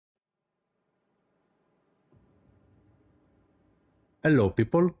Hello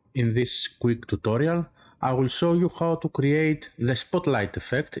people, in this quick tutorial I will show you how to create the spotlight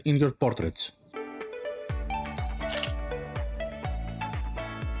effect in your portraits.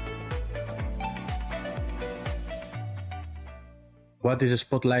 What is a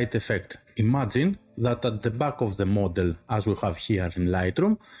spotlight effect? Imagine that at the back of the model, as we have here in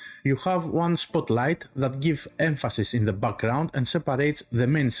Lightroom, you have one spotlight that gives emphasis in the background and separates the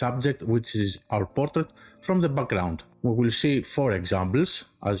main subject, which is our portrait, from the background. We will see 4 examples,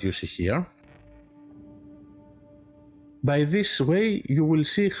 as you see here. By this way, you will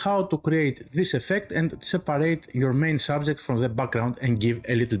see how to create this effect and separate your main subject from the background and give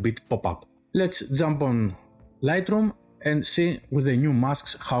a little bit pop-up. Let's jump on Lightroom and see with the new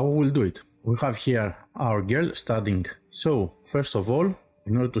masks how we will do it. We have here our girl standing. So first of all,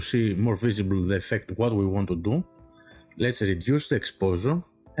 in order to see more visible the effect what we want to do, let's reduce the exposure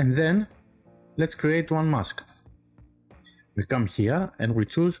and then let's create one mask. We come here and we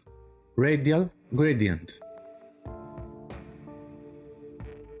choose radial gradient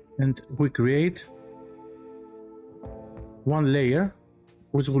and we create one layer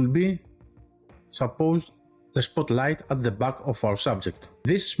which will be supposed the spotlight at the back of our subject.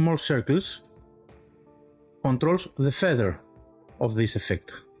 These small circles controls the feather of this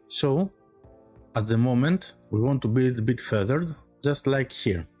effect. So at the moment we want to be a bit feathered, just like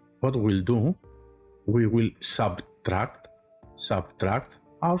here. What we'll do, we will subtract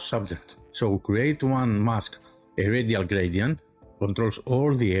our subject. So we create one mask, a radial gradient, controls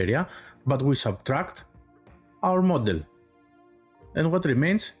all the area, but we subtract our model. And what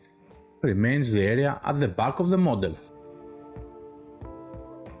remains the area at the back of the model.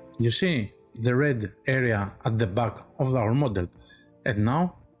 You see the red area at the back of our model, and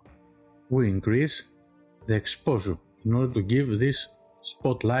now we increase the exposure in order to give this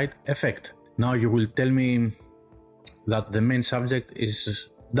spotlight effect. Now you will tell me that the main subject is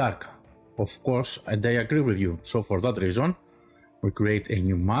dark. Of course, and I agree with you. So for that reason, we create a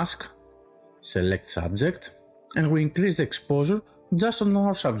new mask, select subject, and we increase the exposure just on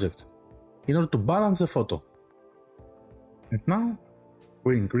our subject in order to balance the photo. And now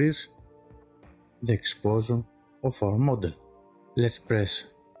we increase the exposure of our model. Let's press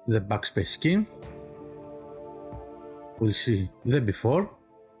the backspace key. We'll see the before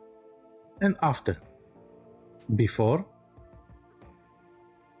and after. Before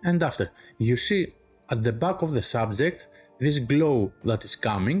and after. You see at the back of the subject this glow that is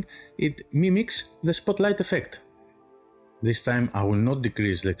coming, it mimics the spotlight effect. This time I will not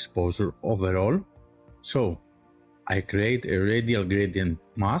decrease the exposure overall, so I create a radial gradient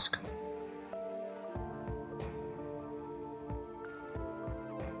mask.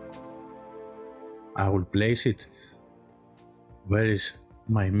 I will place it where is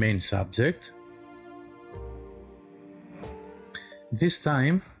my main subject. This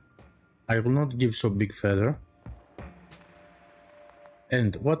time I will not give so big feather,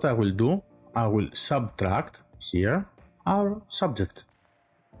 and what I will do, I will subtract here our subject.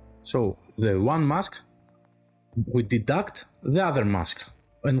 So the one mask, we deduct the other mask,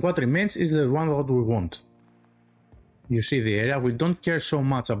 and what remains is the one that we want. You see the area, we don't care so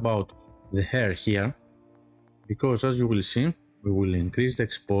much about the hair here, because as you will see, we will increase the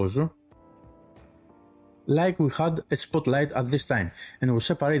exposure like we had a spotlight at this time, and we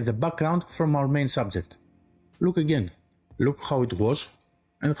separate the background from our main subject. Look again, look how it was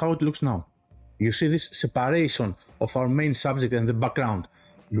and how it looks now. You see this separation of our main subject and the background.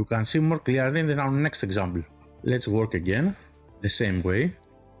 You can see more clearly in our next example. Let's work again the same way.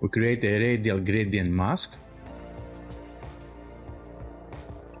 We create a radial gradient mask.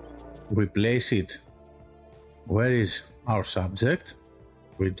 We place it where is our subject.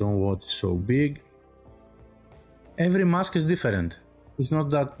 We don't want it so big. Every mask is different. It's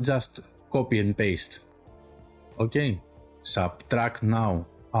not that just copy and paste. Okay, subtract now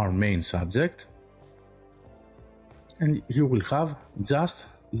our main subject, and you will have just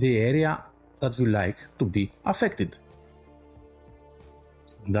the area that you like to be affected.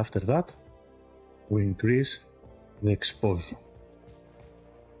 And after that, we increase the exposure.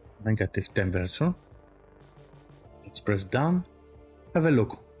 Negative temperature. Let's press down. Have a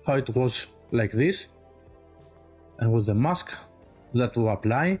look how it was like this. And with the mask that we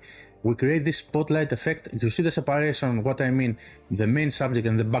apply, we create this spotlight effect. You see the separation, what I mean, the main subject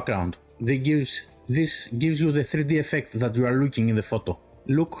and the background. This gives you the 3D effect that you are looking in the photo.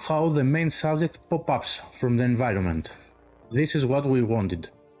 Look how the main subject pop-ups from the environment. This is what we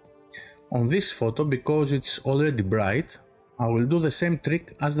wanted. On this photo, because it's already bright, I will do the same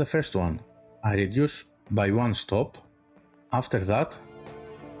trick as the first one. I reduce by 1 stop. After that,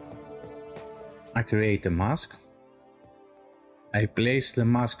 I create a mask. I place the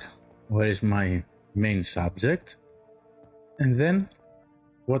mask where is my main subject, and then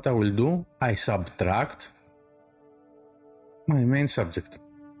what I will do, I subtract my main subject,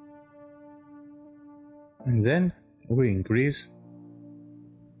 and then we increase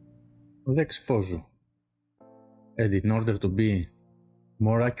the exposure. And in order to be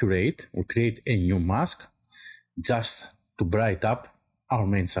more accurate, we create a new mask just to brighten up our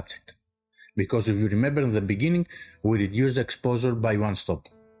main subject. Because if you remember in the beginning, we reduced the exposure by one stop.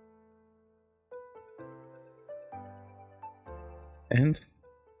 And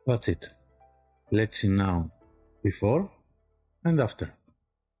that's it. Let's see now before and after.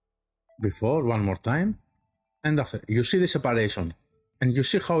 Before, one more time, and after. You see the separation, and you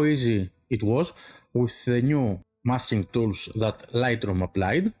see how easy it was with the new masking tools that Lightroom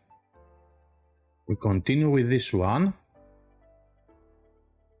applied. We continue with this one,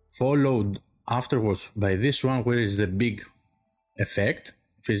 followed afterwards by this one where is the big effect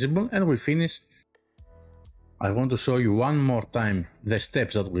visible, and we finish. I want to show you one more time the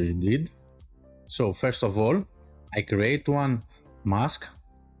steps that we did. So first of all, I create one mask.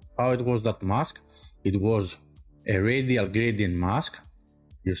 How it was that mask? It was a radial gradient mask,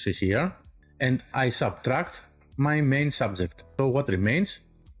 you see here, and I subtract my main subject. So what remains?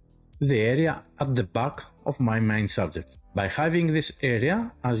 The area at the back of my main subject. By having this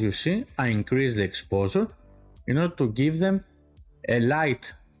area, as you see, I increase the exposure in order to give them a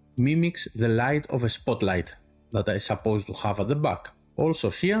light mimics the light of a spotlight that I supposed to have at the back. Also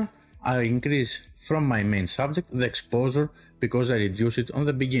here, I increase from my main subject the exposure because I reduce it on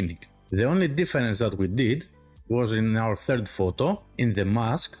the beginning. The only difference that we did was in our third photo, in the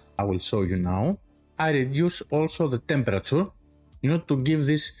mask, I will show you now, I reduce also the temperature in order to give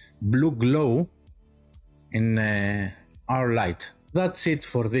this blue glow in our light. That's it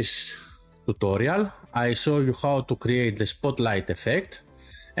for this tutorial. I show you how to create the spotlight effect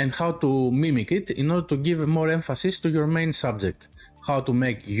and how to mimic it in order to give more emphasis to your main subject. How to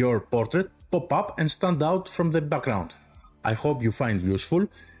make your portrait pop up and stand out from the background. I hope you find useful.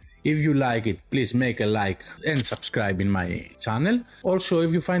 If you like it, please make a like and subscribe in my channel. Also,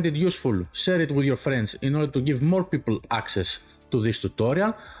 if you find it useful, share it with your friends in order to give more people access to this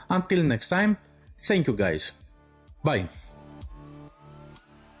tutorial. Until next time, thank you guys. Bye.